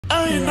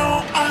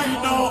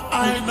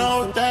I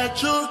know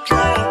that you're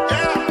drunk.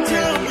 Yeah,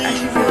 tell me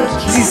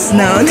this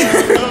now.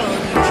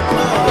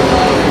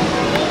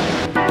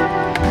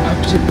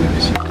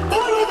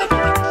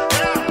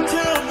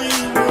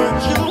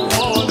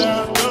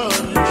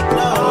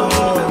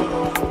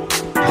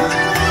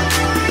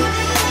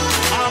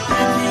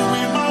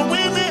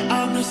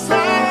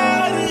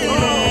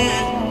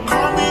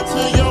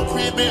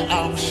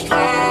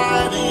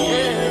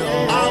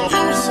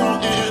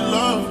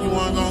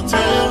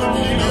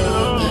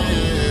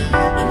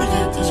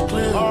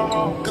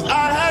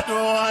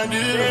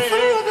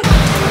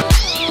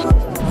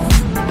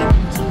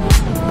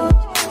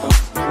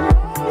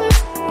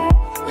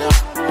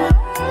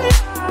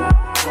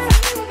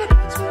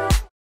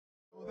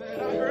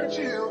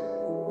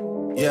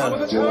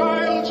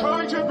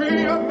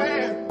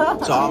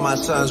 To all my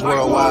sons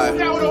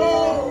worldwide,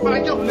 all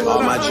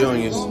my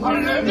juniors, I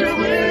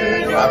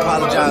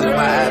apologize for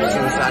my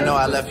absence. I know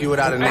I left you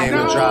without a name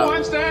to drop. I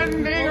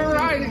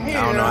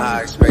don't know how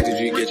I expected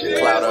you to get your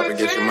clout up and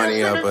get your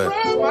money up, but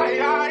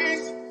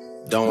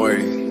don't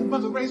worry,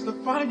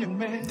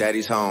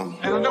 Daddy's home.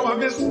 And I know I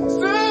miss so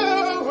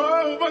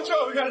much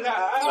of your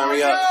life. Turn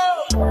me up.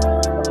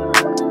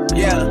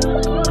 Yeah,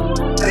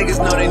 niggas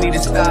know they need to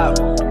stop.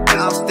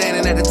 I'm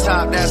standing at the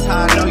top, that's how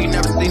I know you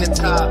never seen the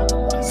top.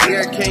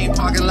 Sierra King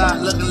parking lot,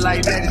 looking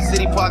like that in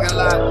city parking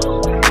lot.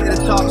 It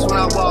talks when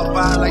I walk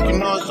by, like you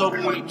know it's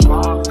open when you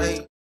drop.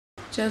 Hey.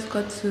 Just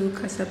got to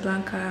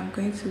Casablanca. I'm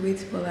going to wait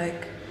for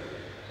like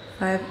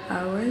 4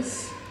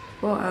 hours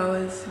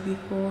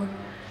before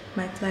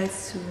my flight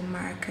to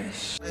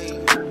Marrakesh.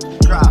 Hey,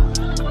 drop.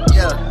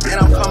 Yeah,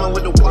 and I'm coming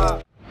with the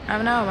wop.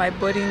 I'm now at my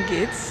boarding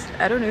gates.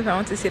 I don't know if I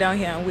want to sit down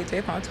here and wait or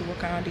if I want to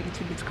walk around a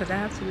little bit because I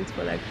have to wait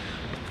for like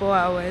 4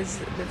 hours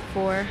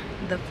before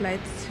the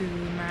flight to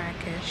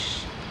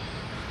Marrakesh.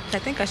 I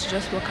think I should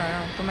just walk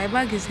around, but my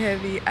bag is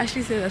heavy.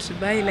 Ashley said I should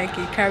buy like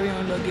a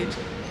carry-on luggage.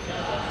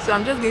 So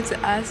I'm just going to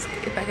ask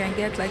if I can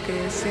get like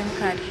a SIM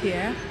card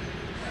here,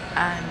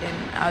 and then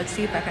I'll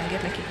see if I can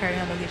get like a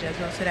carry-on luggage as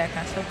well so that I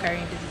can stop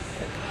carrying this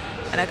bag.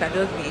 And I can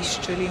just be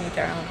strolling it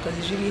around because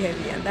it's really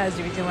heavy, and that's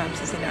the reason why I'm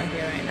sitting down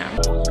here right now.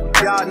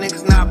 Y'all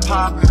niggas not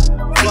popping.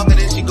 Fucking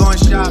and she going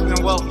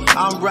shopping. Well,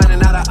 I'm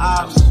running out of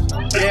options.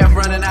 Yeah, I'm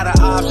running out of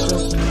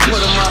options. Put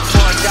them up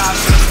for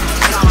adoption.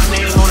 Got my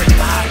name on the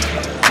dot.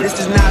 This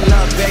is not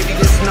love, baby.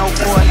 This is no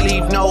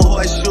four-leaf, no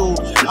horseshoe.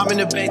 I'm in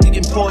the bay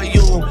thinking for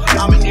you.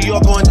 I'm in New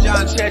York on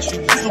John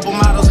Chetry.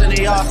 Supermodels and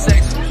they all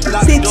sexy.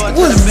 Lock the door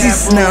to the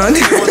bathroom.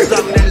 Want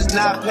something that is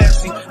not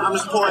Pepsi. I'm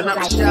just pouring up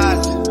the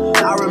shots.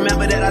 I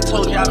remember that I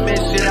told you I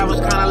missed you. That was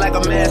kind of like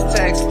a mass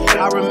text.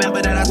 I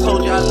remember that I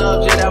told you I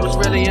loved you. That was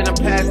really in the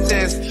past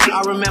tense.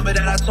 I remember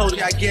that I told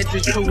you I get you.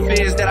 Truth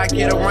is that I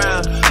get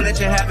around. That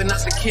you're having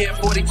us a kid,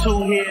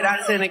 42 here. I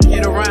tend to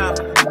get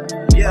around.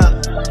 Yeah.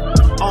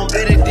 On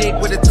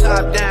Benedict with the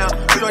top down.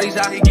 Shorties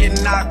out here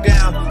getting knocked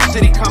down.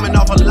 City coming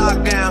off a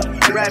lockdown.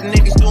 Rap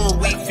niggas doing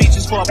weak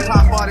features for a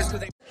pop artist.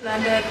 Cause they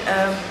landed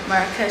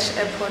Marrakesh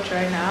airport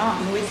right now.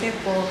 I'm waiting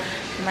for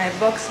my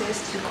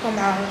boxes to come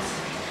out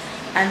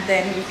and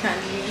then we can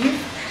leave.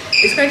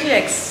 It's currently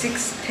like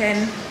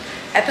 6:10.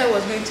 I thought it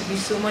was going to be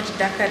so much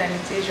darker than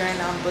it is right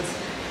now, but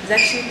it's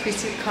actually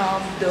pretty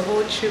calm. The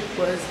whole trip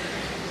was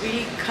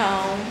really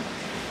calm,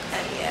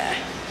 and yeah,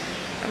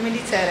 I'm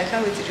really tired. I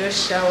can't wait to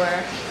just shower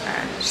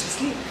and just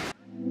sleep.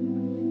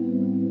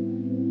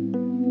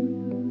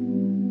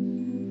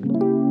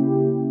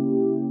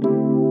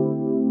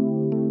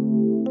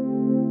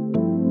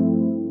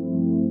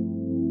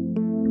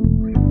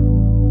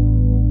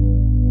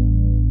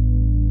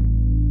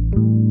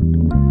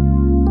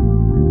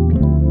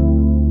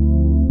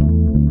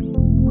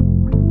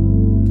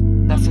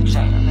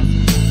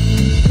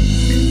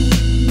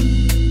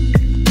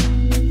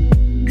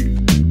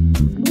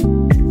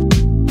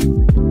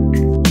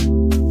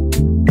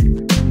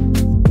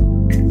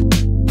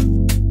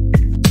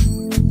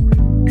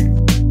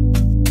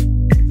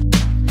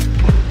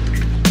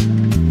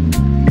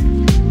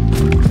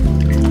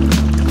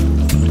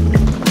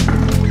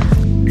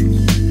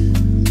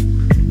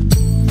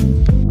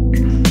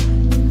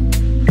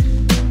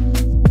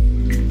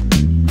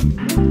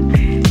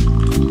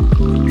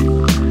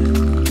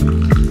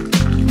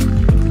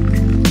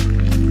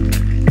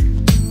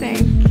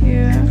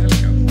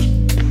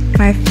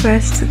 My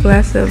first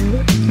glass of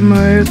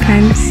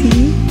Moroccan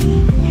tea.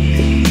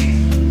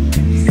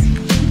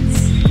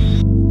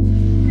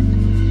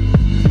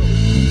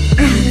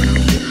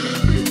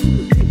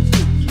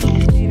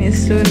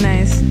 It's so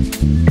nice.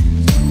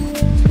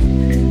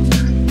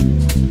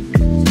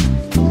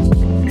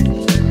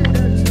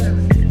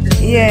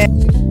 Yeah.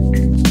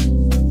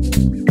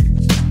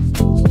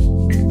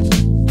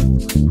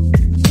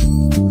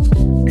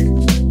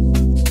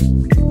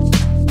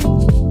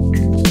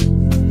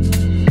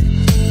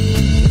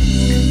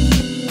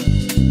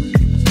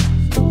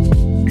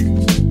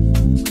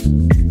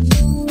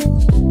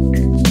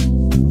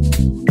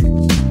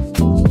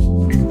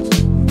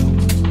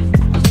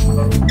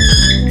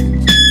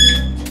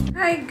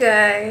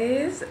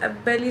 Guys,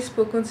 barely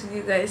spoken to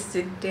you guys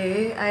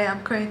today. I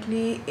am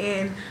currently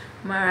in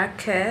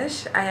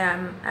Marrakesh. I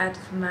am at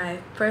my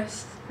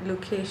first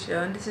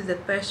location. This is the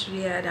first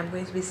riad I'm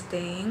going to be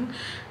staying.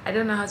 I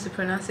don't know how to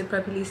pronounce it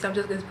properly, so I'm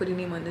just going to put the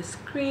name on the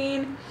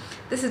screen.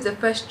 This is the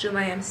first room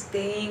I am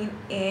staying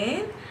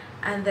in,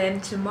 and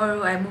then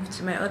tomorrow I move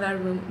to my other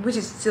room, which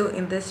is still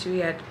in this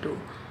riad though,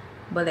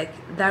 but like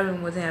that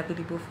room wasn't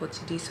available for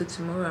today, so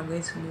tomorrow I'm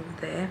going to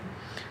move there.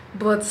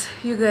 But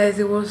you guys,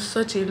 it was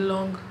such a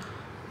long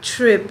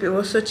trip.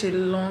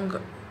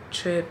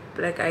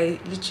 Like I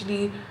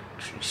literally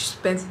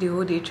spent the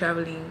whole day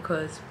traveling,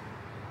 because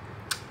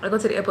I got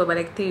to the airport by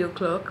like 3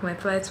 o'clock. My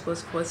flight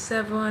was for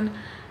 7.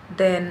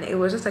 Then it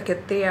was just like a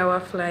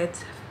 3-hour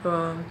flight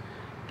from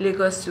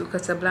Lagos to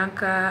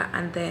Casablanca,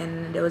 and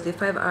then there was a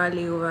 5-hour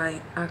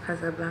layover at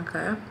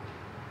Casablanca.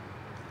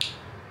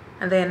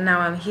 And then now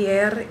I'm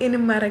here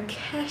in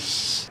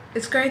Marrakesh.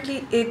 It's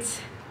currently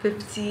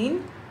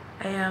 8:15.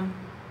 I am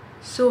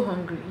so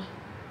hungry.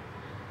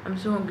 I'm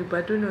so hungry,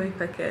 but I don't know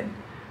if I can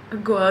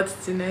go out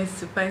tonight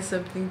to find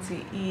something to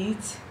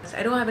eat.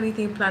 I don't have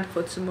anything planned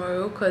for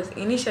tomorrow, because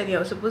initially I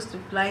was supposed to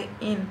fly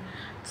in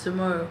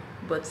tomorrow,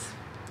 but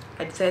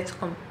I decided to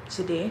come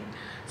today.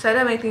 So I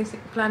don't have anything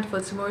planned for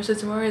tomorrow. So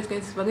tomorrow is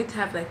we're going to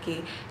have like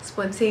a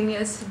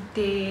spontaneous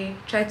day,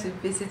 try to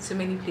visit so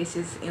many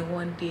places in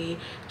one day,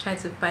 try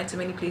to find so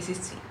many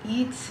places to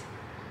eat.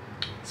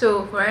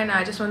 So for right now,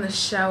 I just want to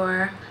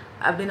shower.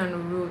 I've been on the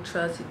road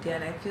throughout today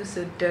and I feel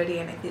so dirty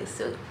and I feel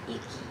so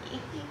icky.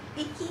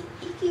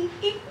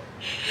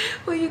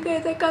 Oh, you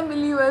guys, I can't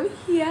believe I'm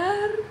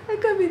here.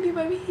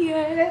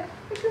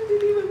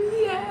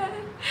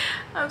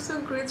 I'm so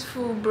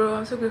grateful, bro.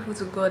 I'm so grateful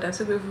to God. I'm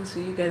so grateful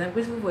to you guys. I'm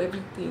grateful for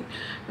everything.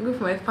 I'm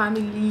grateful for my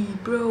family,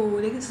 bro.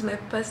 Like, this is my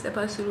first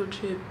ever solo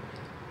trip.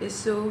 It's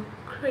so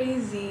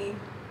crazy.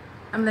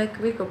 I'm like,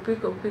 wake up.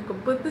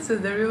 But this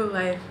is the real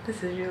life.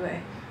 This is real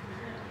life.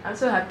 I'm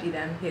so happy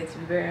that I'm here, to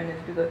be very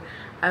honest, because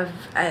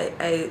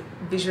I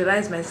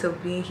visualized myself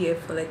being here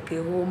for like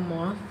a whole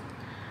month,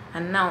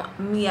 and now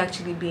me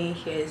actually being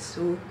here is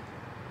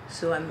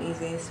so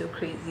amazing, so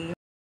crazy.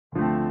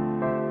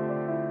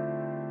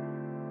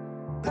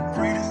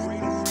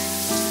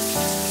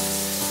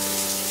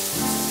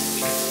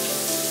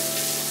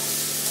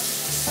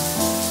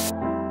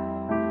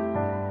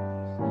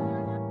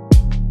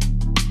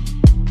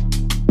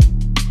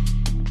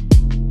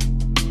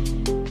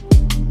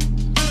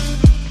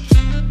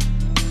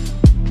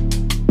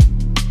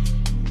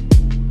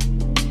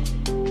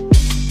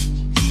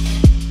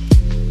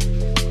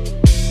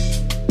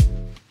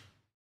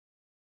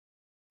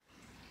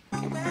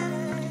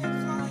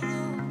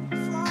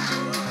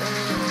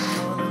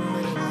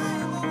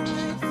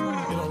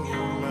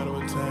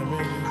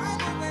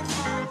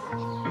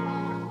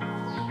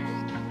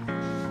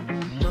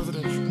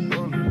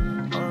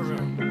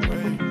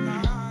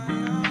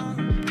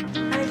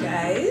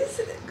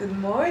 Good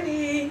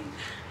morning.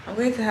 I'm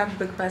going to have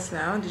breakfast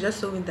now. They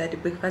just told me that the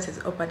breakfast is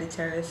up at the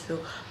terrace, so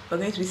we're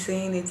going to be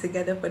saying it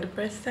together for the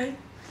first time.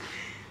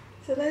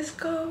 So let's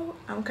go.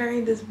 I'm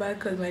carrying this bag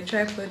because my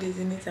tripod is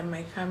in it and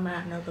my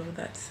camera and all of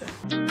that. So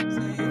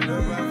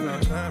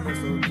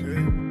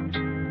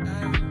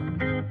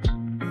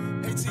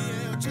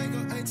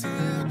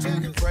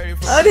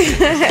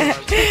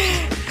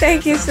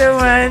thank you so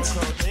much.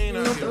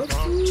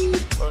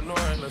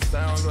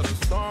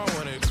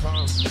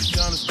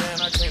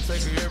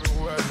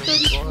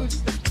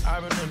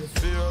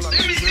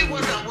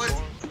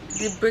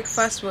 The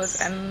breakfast was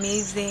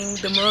amazing.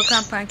 The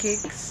Moroccan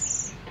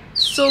pancakes,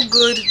 so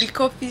good. The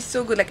coffee,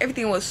 so good. Like,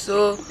 everything was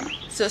so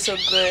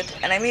good.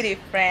 And I made a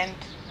friend.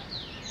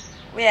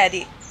 Where are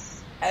they?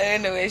 I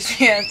don't know where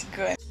she has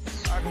gone.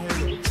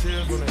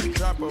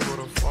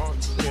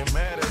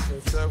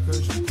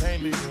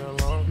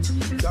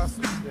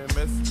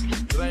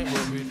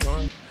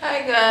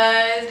 Hi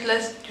guys,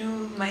 let's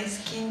do my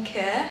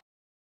skincare.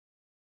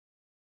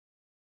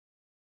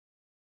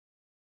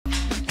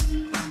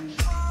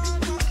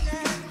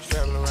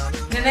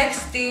 The next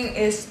thing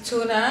is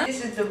toner.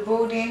 This is the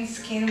BOLDEN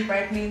skin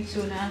brightening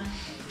toner.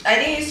 I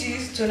didn't used to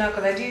use toner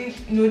because I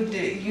didn't know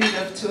the use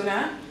of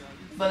toner,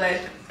 but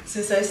like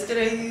since I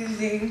started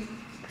using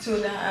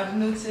toner, I've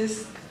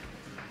noticed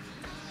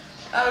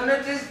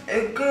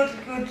a good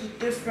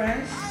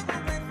difference.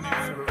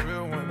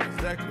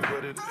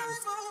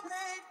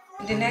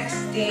 The next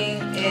thing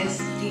is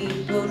the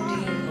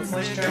BOLDEN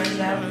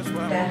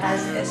moisturizer that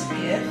has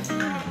SPF,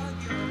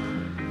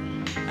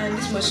 and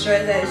this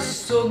moisturizer is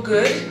so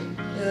good.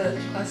 The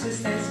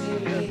consistency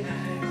really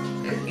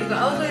nice. You can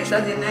also use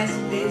as a nice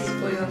base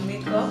for your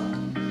makeup.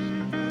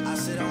 I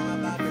sit on my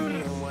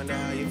balcony and wonder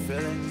how you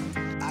feeling.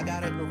 I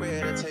got a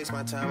career that takes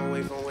my time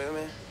away from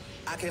women.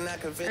 I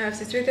have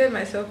situated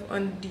myself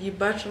on the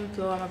bathroom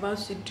floor. I'm about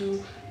to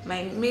do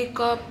my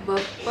makeup, but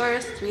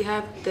first we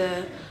have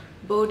the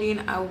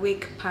BOLDEN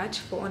Awake patch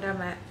for under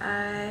my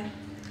eye.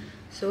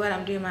 So while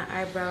I'm doing my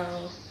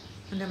eyebrow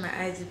under my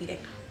eyes, will be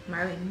like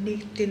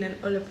marinating and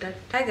all of that.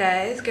 Hi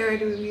guys, get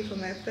ready with me for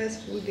my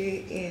first full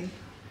day in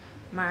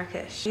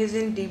Marrakesh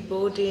using the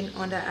BOLDEN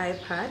under eye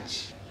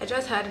patch. I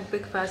just had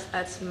breakfast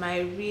at my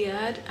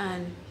Riyadh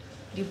and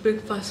the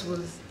breakfast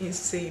was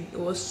insane. It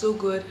was so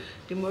good.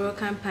 The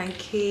Moroccan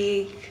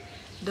pancake,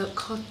 the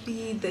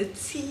coffee, the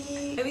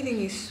tea,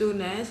 everything is so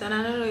nice. And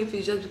I don't know if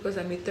it's just because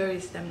I'm a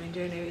tourist, I'm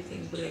enjoying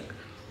everything, but like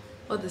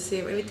all the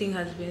same, everything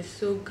has been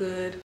so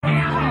good.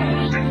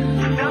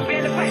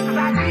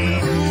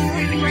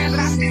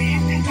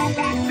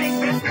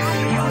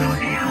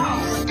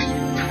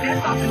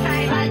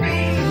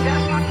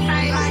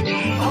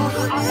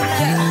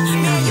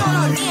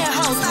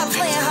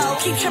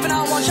 Keep tripping, I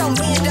don't want your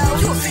window.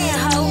 You a fan,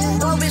 ho.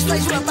 Little bitch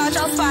place you about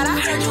your spot. I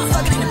heard you was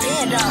fucking in the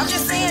band, though. I'm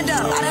just saying, though.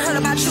 I done heard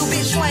about you,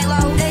 bitch, you ain't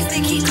low. They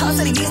still keep close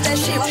to get that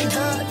shit right.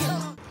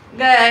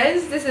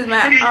 Guys, this is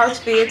my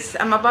outfit.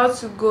 I'm about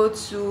to go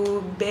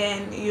to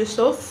Ben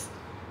Yusuf.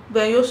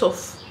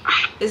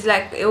 It's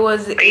like, it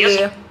was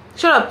a...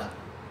 Shut up.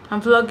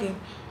 I'm vlogging.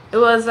 It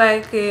was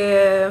like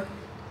an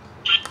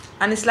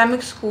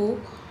Islamic school,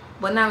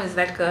 but now it's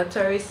like a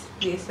tourist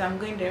place. So I'm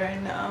going there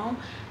right now.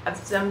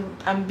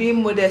 I'm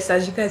being modest,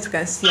 as you guys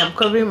can see. I'm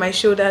covering my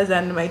shoulders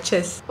and my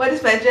chest. But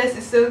this my dress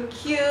is so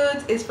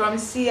cute. It's from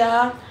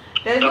Sia.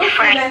 There's no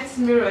freelance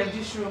mirror in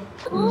this room.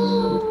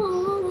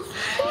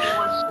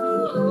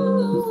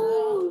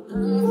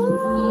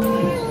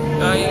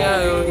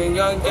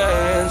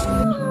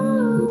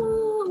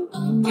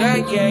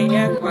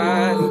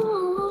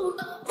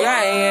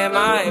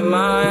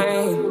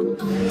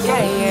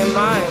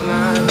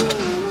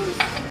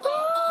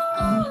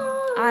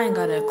 I ain't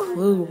got a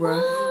clue,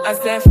 bro. I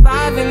said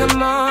 5 in the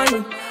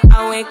morning.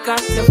 I wake up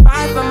to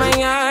 5 for my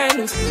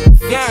earnings.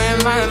 Fear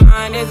in my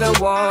mind is a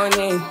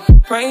warning.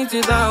 Pray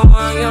to the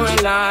one you're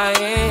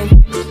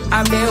relying.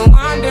 I've been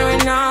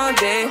wandering all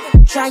day.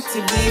 Tried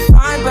to be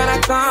fine, but I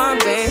can't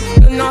be.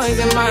 The noise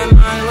in my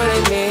mind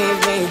wouldn't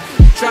leave me.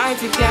 Trying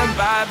to get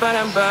by, but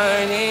I'm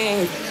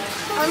burning.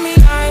 I'm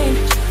behind.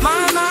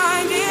 My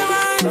mind it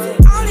runs.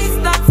 All these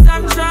thoughts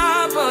I'm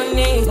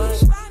troubling.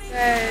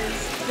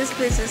 Guys, this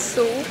place is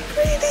so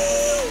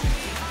pretty.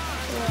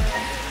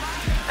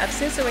 Wow. I've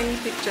seen so many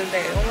pictures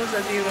that it almost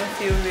doesn't even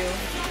feel real.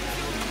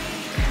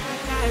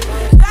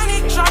 Then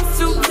it tries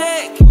to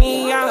take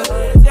me out,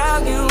 tell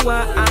you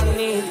what I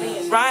need.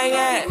 Right,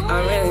 yeah, I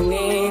really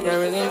need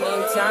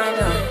time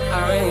now.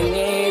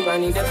 I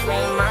need to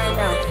free mind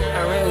now.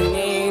 I really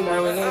need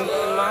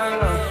mind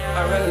now.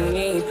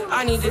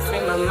 I need to free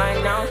my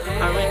mind now.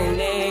 I really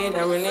need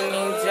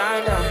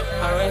time now.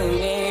 I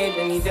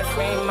need to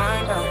free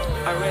mind now.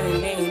 I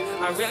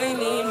really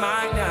need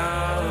mind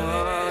now.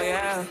 Oh,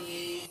 yeah.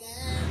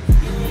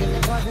 If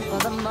it wasn't for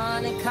the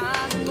money,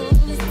 cars, and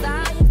movies,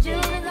 style,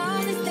 jewelry, and all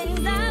these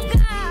things I've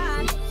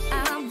got, I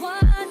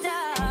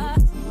wonder,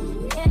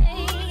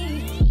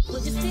 hey,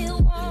 would you still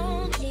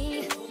want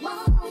me?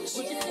 Would you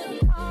still be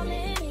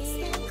calling me?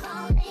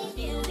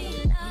 Still be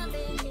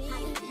loving me?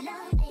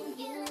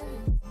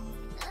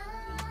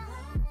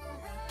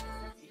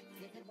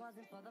 If it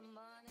wasn't for the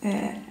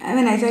money. I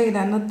mean, I tell you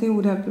that nothing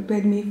would have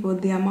prepared me for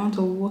the amount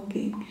of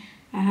walking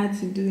I had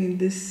to do in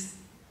this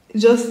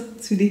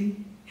just today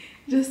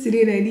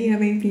that I didn't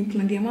have anything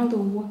planned. The amount of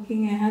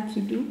walking I had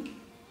to do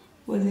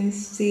was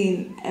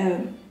insane.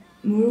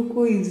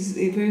 Morocco is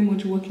a very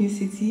much walking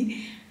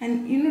city,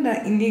 and you know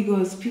that in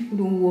Lagos people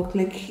don't walk.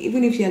 Like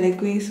even if you're like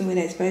going somewhere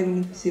that's 5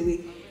 minutes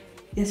away,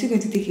 you're still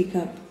going to take a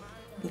cab.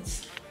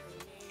 But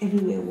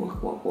everywhere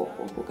walk.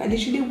 I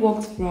literally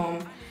walked from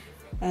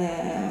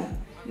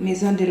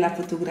Maison de la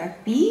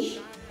Photographie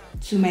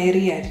to my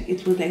Riyadh.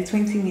 It was like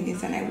 20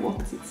 minutes and I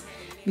walked it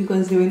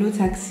because there were no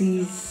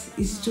taxis.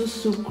 It's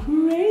just so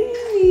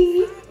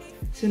crazy.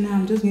 So now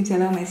I'm just going to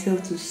allow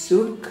myself to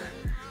soak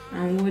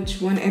and watch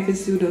one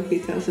episode of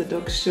Fatal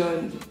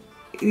Seduction.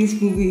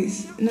 This movie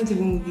is not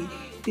even movie.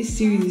 This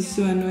series is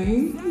so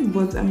annoying,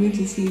 but I'm going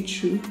to see it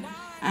through.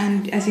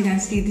 And as you can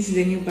see, this is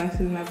a new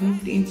bathroom. I've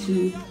moved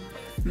into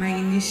my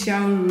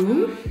initial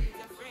room.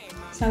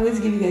 So I'm going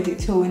to give you guys a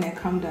tour when I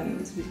calm down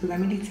because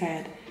I'm really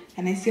tired.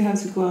 And I still have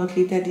to go out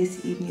later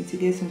this evening to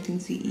get something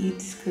to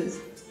eat because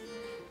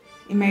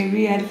in my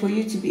Riyadh, for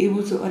you to be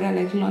able to order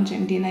like lunch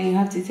and dinner, you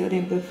have to tell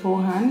them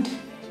beforehand.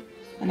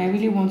 And I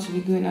really want to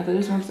be going out. I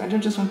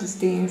don't just want to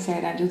stay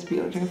inside and just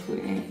be ordering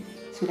food.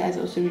 So that's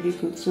also really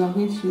good. So I'm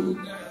going to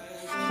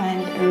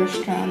find a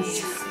restaurant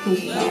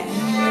close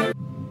by.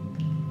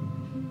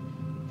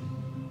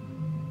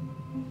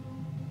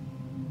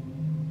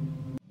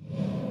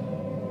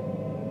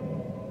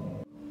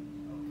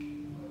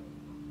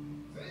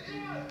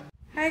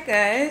 Hi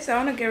guys, I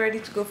want to get ready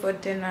to go for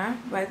dinner,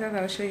 but I thought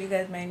I'll show you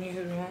guys my new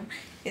room.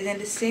 It's in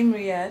the same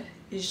Riyadh,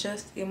 it's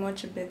just a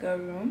much bigger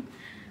room.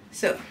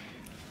 So,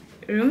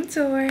 room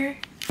tour.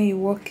 You're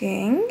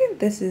walking,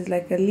 this is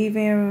like a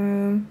living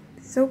room,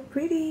 so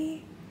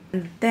pretty.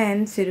 And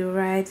then to the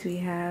right we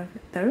have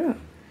the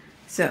room.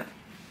 So,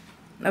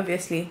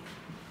 obviously,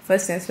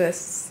 first things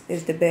first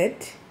is the bed.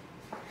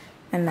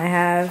 And I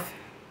have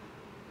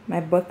my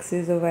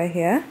boxes over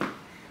here.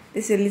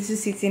 This is a little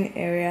sitting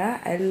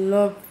area. I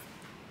love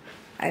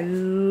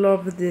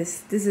this.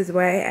 This is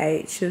why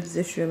I chose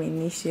this room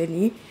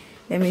initially.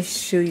 Let me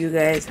show you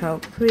guys how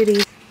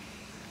pretty.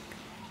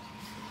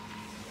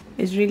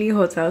 It's really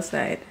hot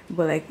outside,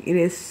 but like it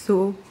is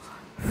so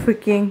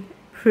freaking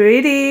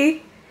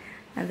pretty.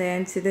 And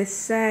then to this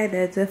side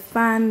there's a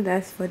fan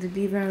that's for the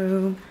living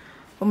room.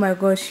 Oh my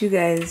gosh, you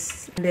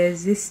guys,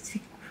 there's this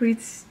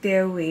secret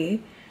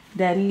stairway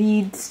that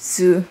leads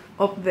to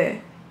up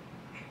there.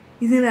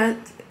 Isn't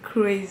that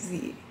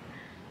crazy?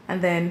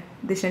 And then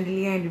the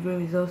chandelier in the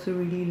room is also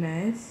really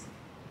nice.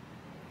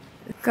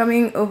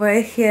 Coming over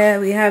here,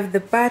 we have the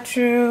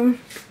bathroom.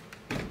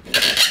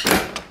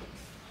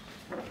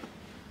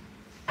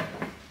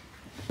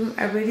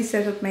 I've already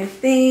set up my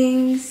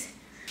things.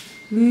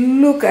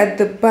 Look at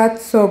the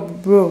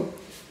bathtub, bro.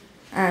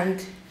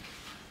 And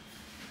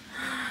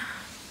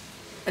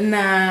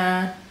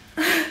nah.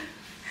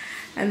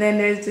 And then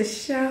there's the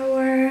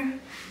shower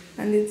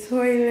and the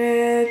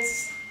toilet.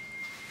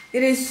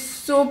 It is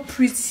so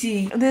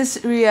pretty. This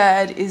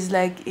Riyadh is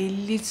like a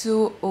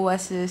little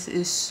oasis.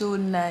 It's so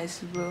nice,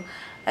 bro.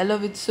 I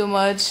love it so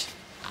much.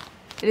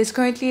 It is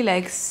currently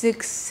like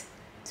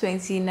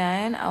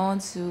 6:29. I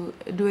want to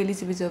do a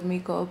little bit of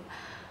makeup.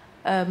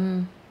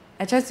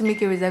 I tried to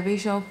make a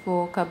reservation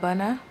for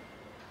Cabana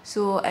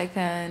so I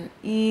can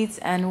eat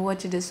and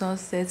watch the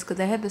sunset, because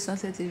I heard the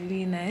sunset is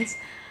really nice,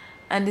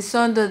 and the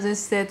sun doesn't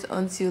set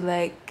until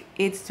like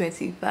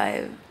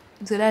 8:25,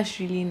 so that's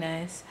really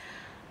nice.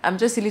 I'm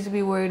just a little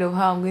bit worried of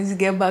how I'm going to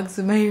get back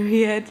to my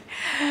Riyadh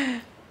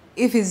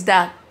if it's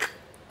dark,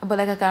 but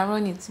like I can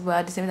run it, but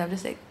at the same time I'm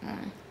just like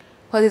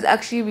because it's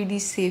actually really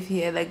safe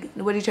here. Like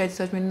nobody tried to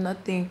touch me,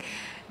 nothing.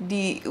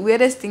 The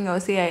weirdest thing I'll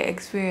say I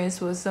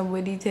experienced was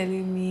somebody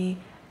telling me,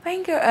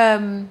 fine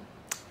girl,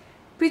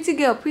 pretty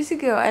girl,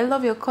 I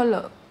love your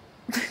color.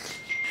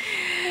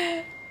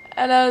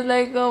 And I was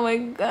like, oh my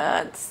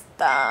god,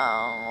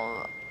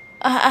 stop.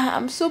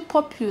 I'm so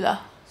popular,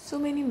 so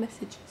many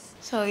messages.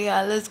 So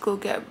yeah, let's go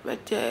get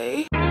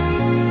ready.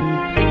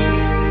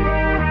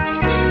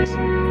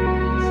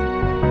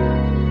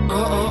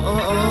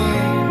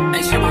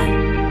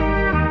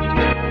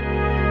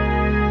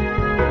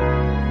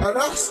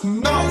 That's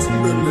nuts,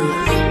 baby.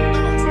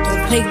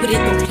 Don't play with it,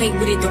 don't play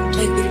with it, don't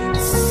play with it.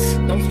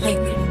 Don't play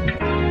with it.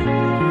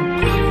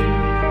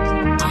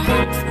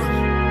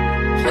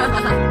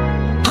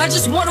 I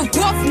just want a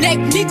roughneck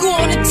nigga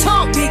on the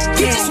tongue.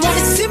 You just wanna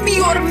send me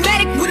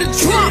automatic with a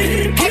drum.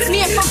 Ask me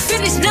if I'm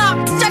finished, nah,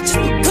 I just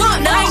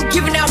begun. I ain't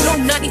giving out no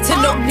nutty to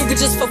no nigga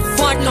just for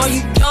fun. Are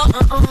you dumb?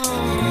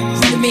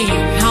 Other man,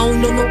 I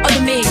don't know no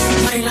other man.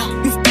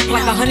 You f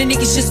like 100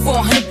 niggas just for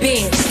 100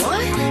 bands.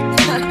 What?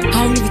 I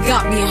don't even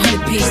got me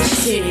 100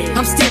 bands.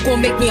 I'm still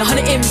gonna make me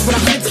 100 M's with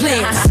 100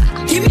 plans.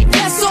 Give me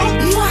peso,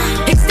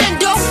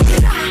 extendo.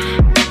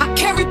 I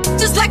carry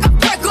just like a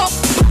Greco.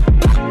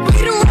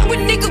 Beat around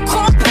with nigga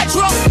called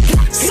Petro.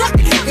 Suck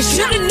it, nigga,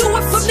 shoulda knew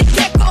it from the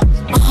get-go.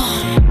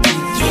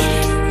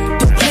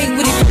 Don't play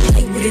with it, don't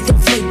play with it,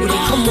 don't play with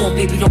it. Come on,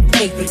 baby, don't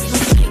play with it.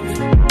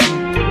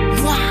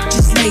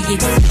 Just lay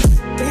it.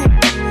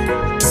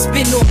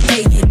 Spin or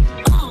play it.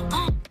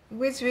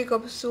 Wait to wake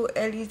up so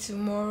early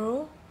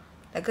tomorrow,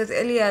 like as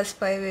early as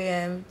 5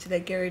 a.m. to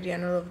like get ready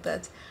and all of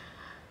that,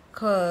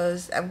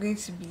 because I'm going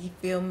to be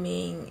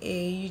filming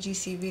a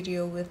UGC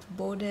video with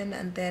BOLDEN,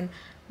 and then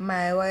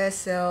my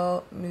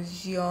YSL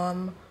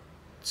museum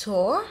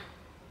tour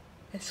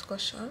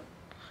excursion,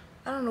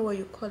 I don't know what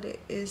you call it,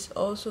 is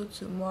also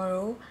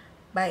tomorrow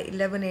by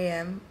 11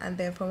 a.m. and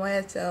then from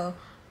YSL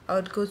I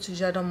would go to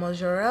Jardin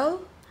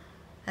Majorel,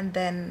 and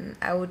then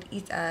I would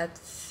eat at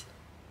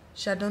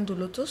Jardin du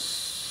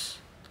Lotus,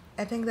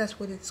 I think that's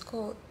what it's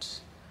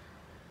called,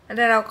 and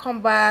then I'll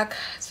come back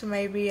to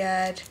my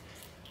Riyadh,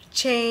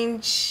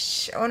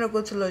 change. I want to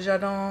go to Le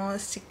Jardin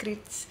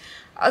Secret.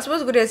 I was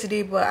supposed to go there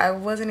today, but I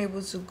wasn't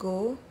able to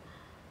go,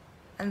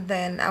 and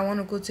then I want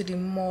to go to the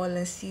mall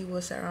and see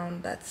what's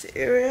around that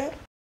area.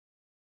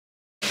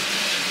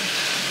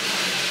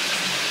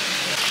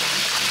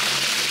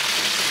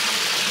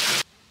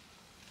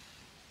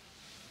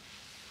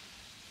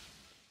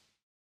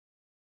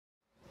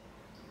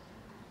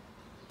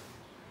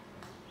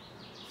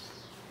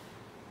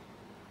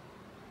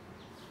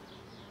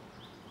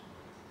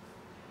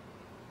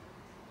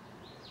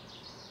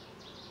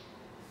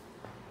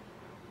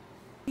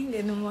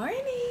 Good morning.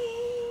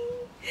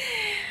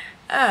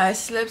 I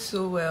slept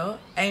so well.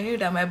 I knew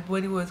that my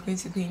body was going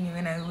to pain me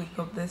when I wake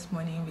up this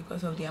morning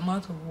because of the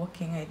amount of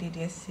walking I did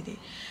yesterday.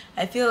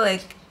 I feel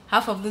like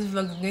half of this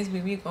vlog is going to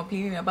be me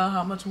complaining about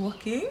how much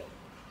walking,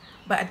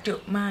 but I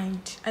don't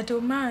mind. I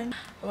don't mind.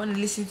 I want to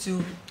listen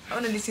to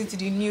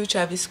the new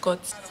Travis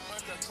Scott. They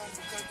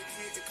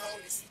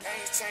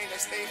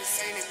stay the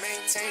same and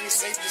maintain it.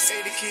 Safe to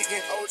say the kid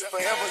get older.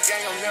 Forever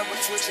gang, I'm never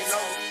switching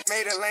over.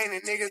 Made a lane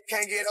and niggas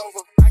can't get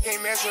over.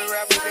 can't mess with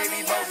rappers, they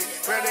be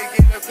bogus. Rather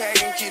get the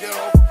pack and keep the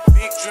hope.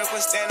 Big dripper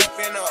stand up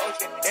in the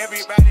ocean.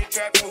 Everybody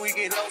trapping, we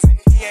get ocean.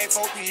 He ain't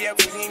 4PF,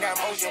 but he ain't got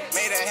motion.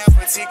 Made a half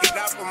a ticket,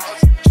 not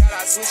promotion. Shout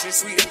out Switch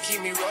sweet and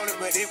keep me rolling.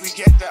 But if we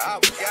get the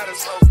out, we gotta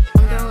smoke.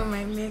 I'm done with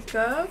my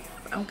makeup.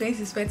 I'm going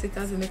to sweat it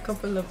out in a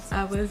couple of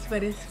hours,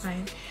 but it's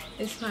fine.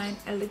 It's fine.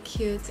 I look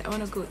cute. I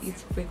want to go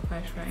eat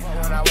breakfast right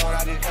now. When I want,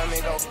 I just come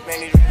and go. Man,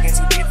 these rackets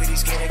too big for these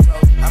skinny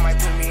clothes. I might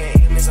put me in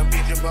him in some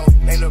picture, bro.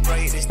 They look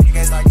bright, this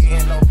nigga start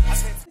getting low.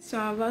 So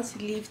I'm about to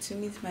leave to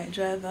meet my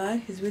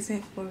driver. He's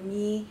waiting for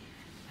me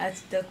at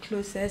the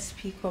closest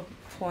pickup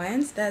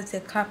point. That's the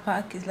car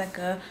park. It's like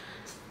a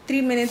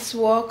 3 minutes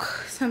walk.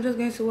 So I'm just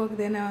going to walk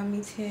there now and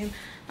meet him.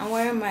 I'm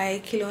wearing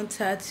my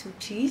Kilonta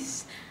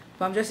 2-piece,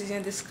 but I'm just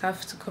using this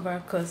scarf to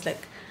cover because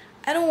like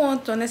I don't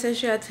want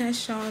unnecessary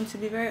attention, to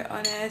be very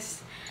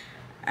honest.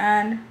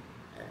 And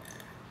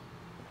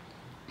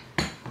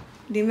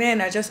the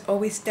men are just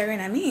always staring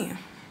at me.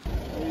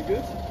 Are you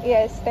good?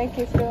 Yes, thank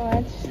you so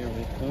much. You're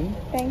welcome.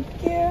 Thank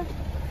you.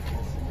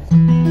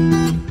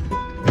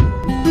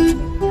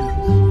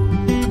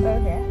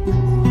 Okay.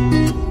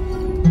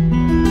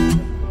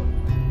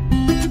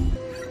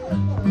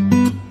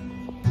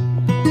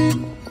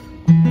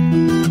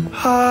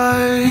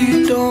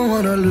 I don't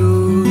wanna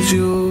lose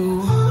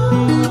you.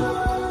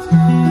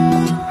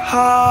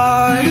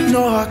 I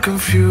know I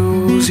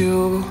confuse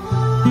you.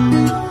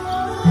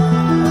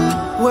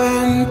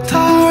 When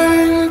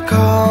time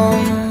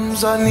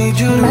comes, I need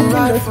you to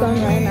ride for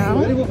right me. now,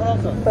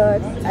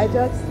 but I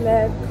just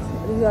left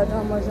the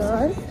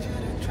Amazon.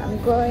 I'm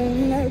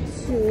going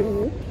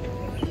to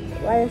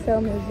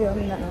YSL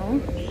Museum now.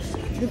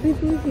 The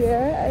people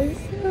here are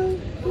so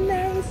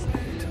nice.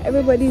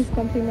 Everybody is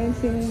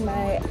complimenting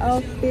my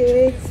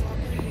outfit,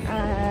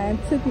 and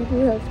 2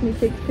 people helped me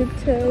take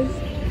pictures.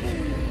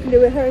 They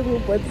were horrible,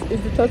 but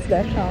it's the thought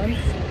that counts.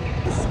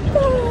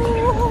 Stop!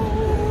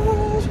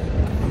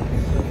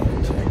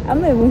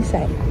 I'm not even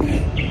shy.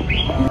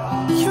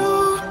 You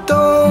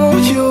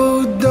don't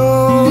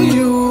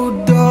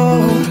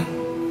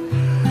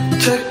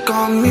check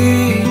on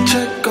me,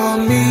 check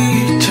on me,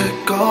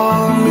 check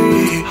on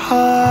me.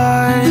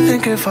 I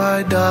think if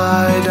I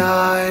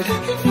died,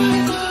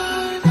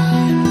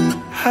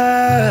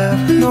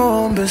 have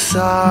no one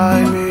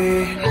beside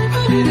me.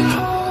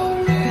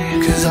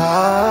 'Cause I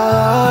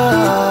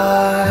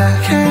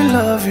can't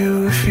love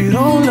you if you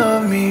don't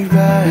love me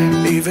back.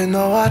 Even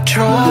though I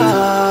try,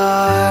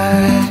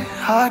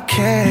 I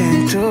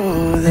can't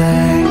do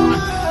that.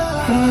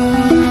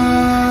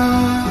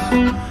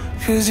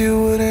 'Cause you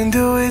wouldn't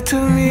do it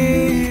to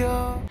me.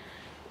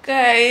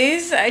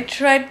 Guys, I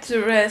tried to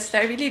rest.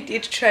 I really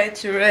did try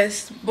to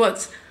rest,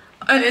 but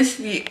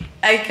honestly,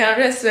 I can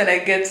rest when I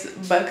get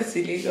back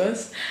to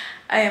Lagos.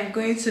 I am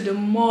going to the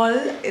mall.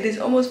 It is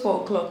almost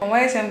 4 o'clock. From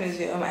YSM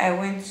Museum, I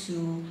went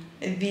to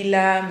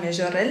Villa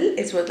Majorelle.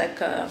 It was like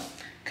a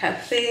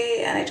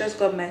cafe, and I just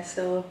got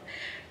myself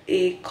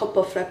a cup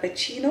of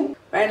frappuccino.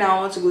 Right now, I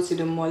want to go to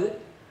the mall.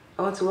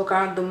 I want to walk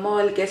around the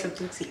mall, get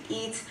something to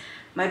eat.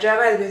 My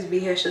driver is going to be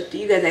here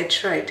shortly. You guys, I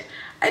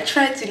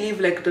tried to live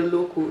like the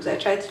locals. I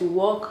tried to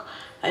walk.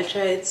 I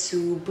tried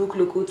to book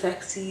local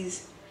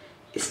taxis.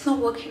 It's not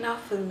working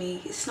out for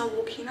me. It's not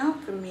working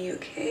out for me,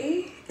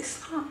 okay? It's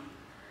not.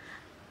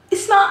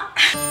 It's not.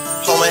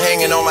 Plumber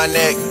hanging on my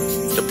neck.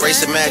 The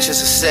bracelet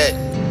matches a set.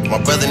 My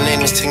brother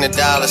name is Tina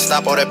Dollar.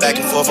 Stop all that back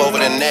and forth over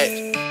the net.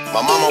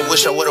 My mama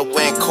wish I would've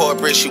went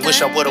corporate. She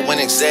wish I would've went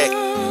exec.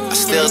 I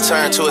still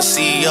turn to a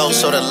CEO,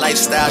 so the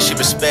lifestyle she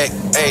respect.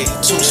 Hey,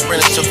 2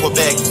 sprinters to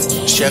Quebec.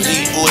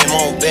 Chevy ou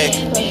mon bec.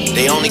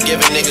 They only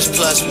giving niggas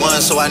 +1,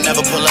 so I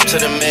never pull up to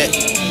the Met.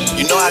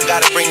 You know I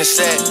gotta bring the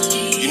set.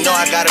 You know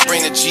I gotta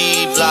bring the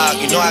G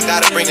block. You know I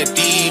gotta bring the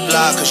D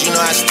block. 'Cause you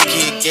know how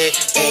sticky it get.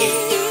 Hey.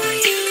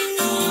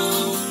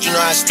 You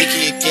know how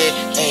sticky it get.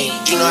 Hey.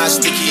 You know how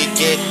sticky it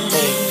get.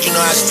 Hey. You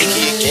know how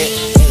sticky it get.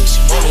 Hey. She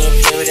want me to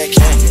play with that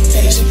cat.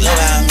 Hey. She love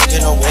how I'm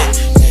making her wet.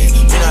 Hey.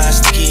 You know how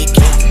sticky it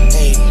get.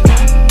 Hey.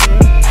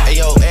 Hey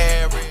yo,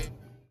 Eric.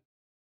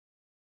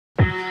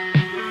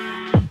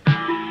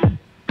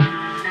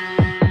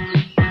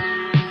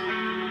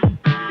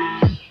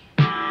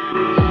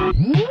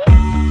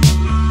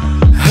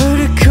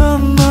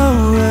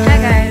 Hi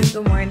guys,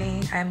 good morning.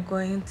 I'm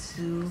going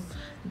to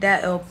Dar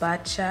El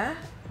Bacha.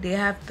 They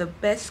have the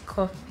best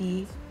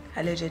coffee,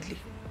 allegedly,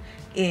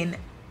 in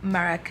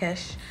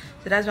Marrakesh.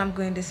 So that's why I'm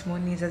going this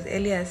morning. It's as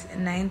early as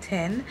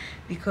 9:10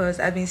 because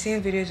I've been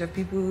seeing videos of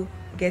people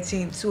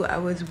getting 2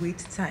 hours wait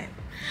time,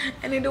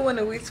 and I don't want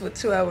to wait for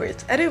 2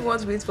 hours. I don't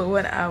want to wait for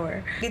 1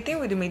 hour. The thing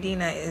with the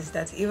Medina is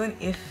that even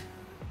if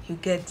you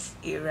get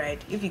a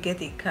ride, if you get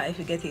a car, if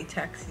you get a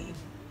taxi,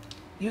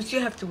 you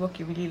still have to walk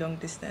a really long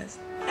distance.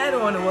 I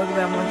don't want to walk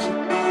that much.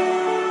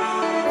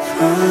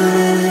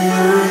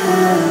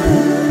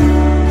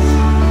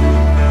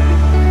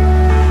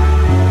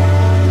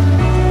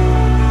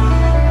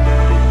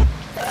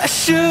 I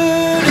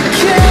should've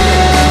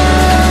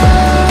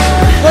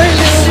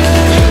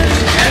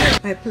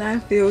My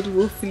plan failed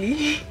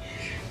woefully.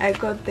 I I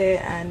got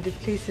there and the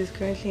place is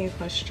currently in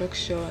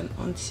construction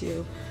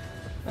until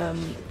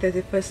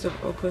 31st of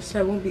August, so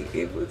I won't be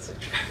able to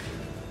try.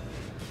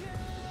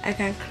 I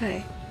can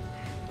cry.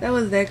 That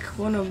was like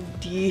one of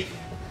the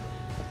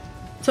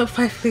top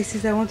 5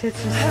 places I wanted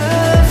to see.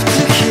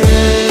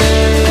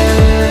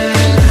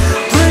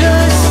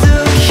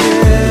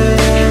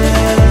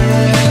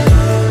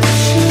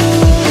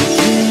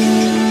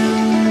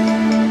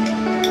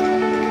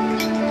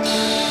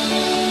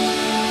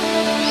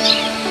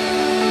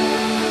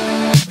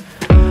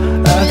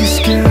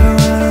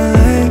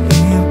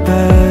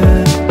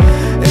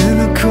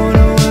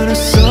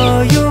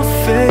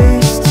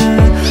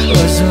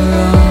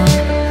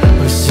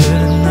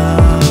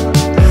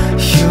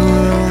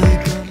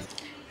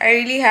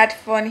 Had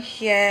fun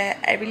here.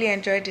 I really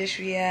enjoyed this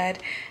Riyadh.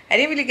 I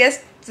didn't really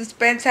get to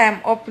spend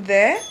time up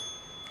there,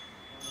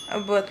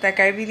 but like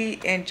I really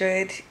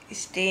enjoyed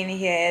staying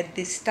here.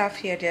 The staff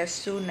here, they are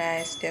so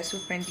nice, they are so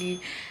friendly,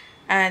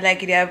 and like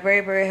they are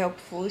very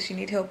helpful. If you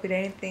need help with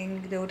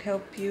anything, they would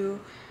help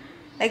you.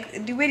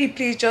 Like the way the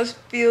place just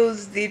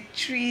feels, the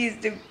trees,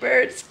 the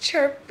birds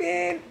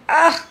chirping,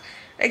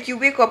 like you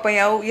wake up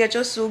and you're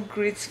just so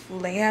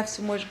grateful and you have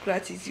so much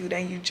gratitude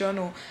and you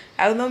journal.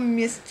 I have not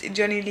missed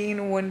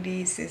journaling one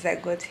day since I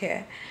got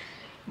here,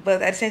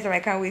 but at the same time I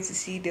can't wait to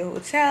see the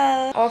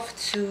hotel. Off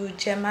to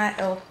Gemma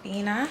El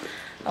Fina.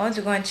 I want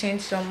to go and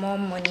change some more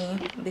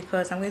money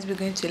because I'm going to be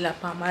going to La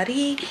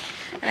Palmarie,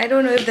 and I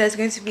don't know if there's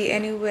going to be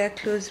anywhere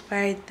close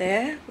by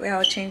there where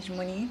I'll change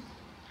money.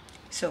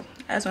 So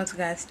I just want to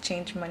go and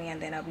change money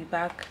and then I'll be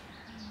back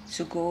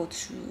to go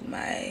to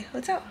my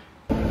hotel.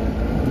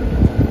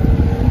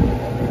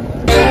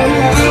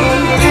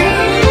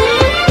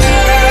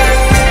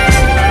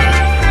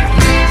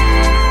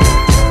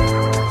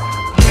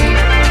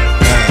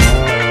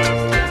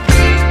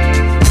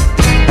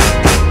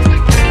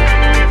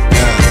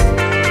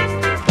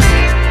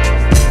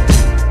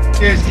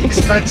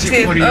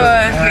 Expensive for you.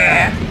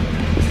 Okay.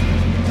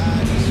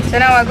 So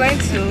now we're going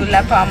to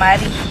La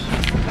Palmarie.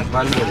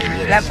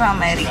 La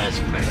Palmarie.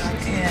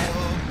 Yeah.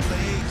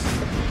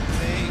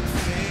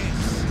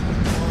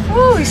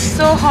 Oh, it's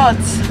so hot.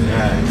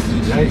 Yeah.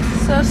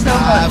 So I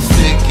hot.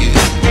 figured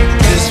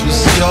this was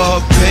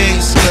your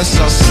pace, guess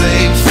I'll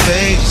save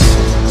face.